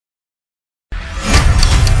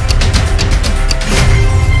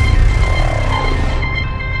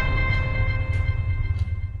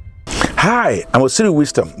Hi, I'm Osiri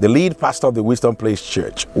Wisdom, the lead pastor of the Wisdom Place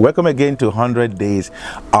Church. Welcome again to 100 Days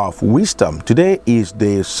of Wisdom. Today is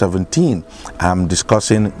day 17. I'm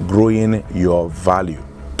discussing growing your value.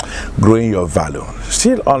 Growing your value.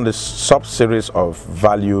 Still on the sub-series of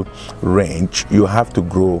value range, you have to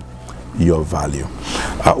grow your value.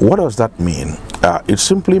 What does that mean? It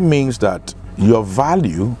simply means that your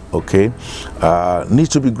value, needs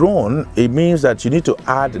to be grown. It means that you need to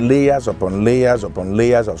add layers upon layers upon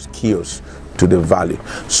layers of skills to the value.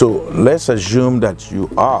 So let's assume that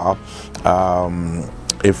you are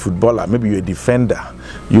a footballer, maybe you're a defender.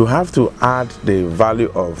 You have to add the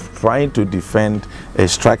value of trying to defend a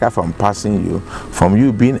striker from passing you, from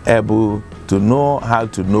you being able to know how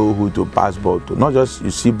to know who to pass ball to. Not just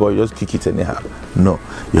you see ball, you just kick it anyhow. No,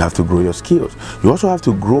 you have to grow your skills. You also have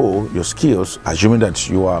to grow your skills, assuming that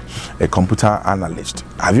you are a computer analyst.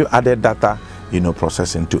 Have you added data,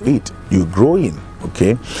 processing to it? You're growing,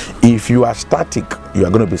 okay? If you are static, you are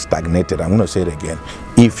going to be stagnated. I'm going to say it again.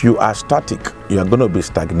 If you are static, you are going to be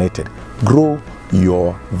stagnated. Grow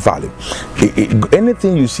your value.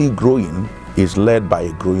 Anything you see growing is led by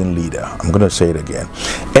a growing leader. I'm going to say it again.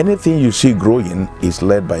 Anything you see growing is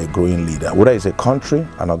led by a growing leader, whether it's a country,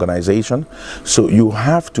 an organization. So you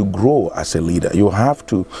have to grow as a leader. You have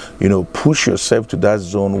to, push yourself to that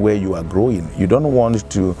zone where you are growing. You don't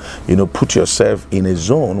want to, put yourself in a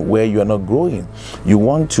zone where you are not growing. You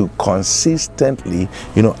want to consistently,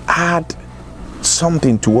 add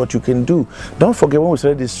something to what you can do. Don't forget, when we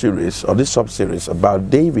started this series or this sub-series about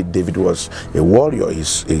David. David was a warrior.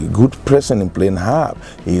 He's a good person in playing harp.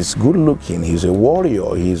 He's good looking. He's a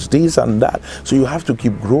warrior. He's this and that. So you have to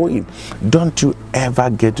keep growing. Don't you ever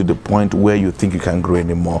get to the point where you think you can't grow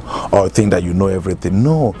anymore or think that you know everything.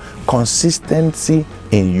 No, consistency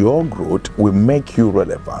in your growth will make you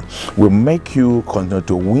relevant, will make you continue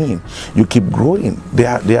to win. You keep growing.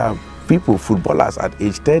 There are people, footballers at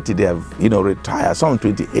age 30, they have retired, some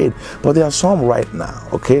 28, but there are some right now,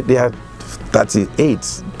 they are 38,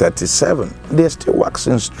 37, they're still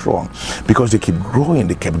waxing strong because they keep growing,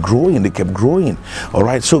 they kept growing. All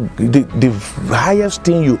right, so the highest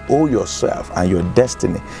thing you owe yourself and your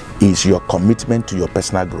destiny is your commitment to your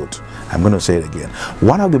personal growth. I'm going to say it again.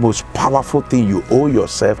 One of the most powerful things you owe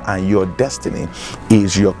yourself and your destiny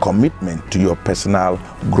is your commitment to your personal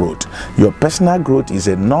growth. Your personal growth is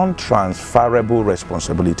a non-transferable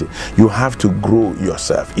responsibility. You have to grow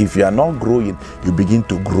yourself. If you are not growing, you begin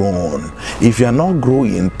to groan. If you are not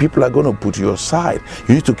growing, people are going to put you aside.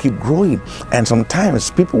 You need to keep growing. And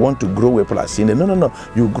sometimes people want to grow where people are seeing it. No.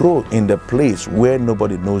 You grow in the place where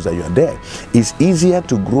nobody knows that you are there. It's easier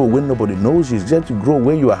to grow when nobody knows you. It's easier to grow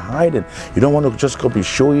where you are hiding. You don't want to just be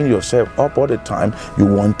showing yourself up all the time. You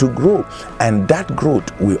want to grow. And that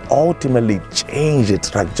growth will ultimately change the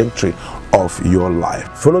trajectory of your life.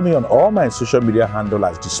 Follow me on all my social media handles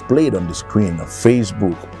as displayed on the screen, on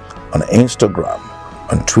Facebook, on Instagram,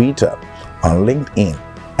 on Twitter, on LinkedIn,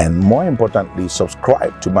 and more importantly,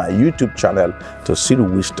 subscribe to my YouTube channel to see the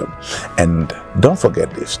wisdom. And don't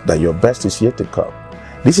forget this, that your best is yet to come.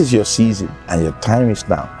 This is your season and your time is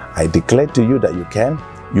now. I declare to you that you can,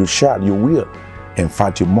 you shall, you will. In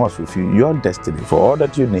fact, you must fulfill your destiny. For all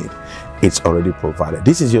that you need, it's already provided.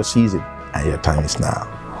 This is your season and your time is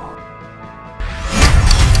now.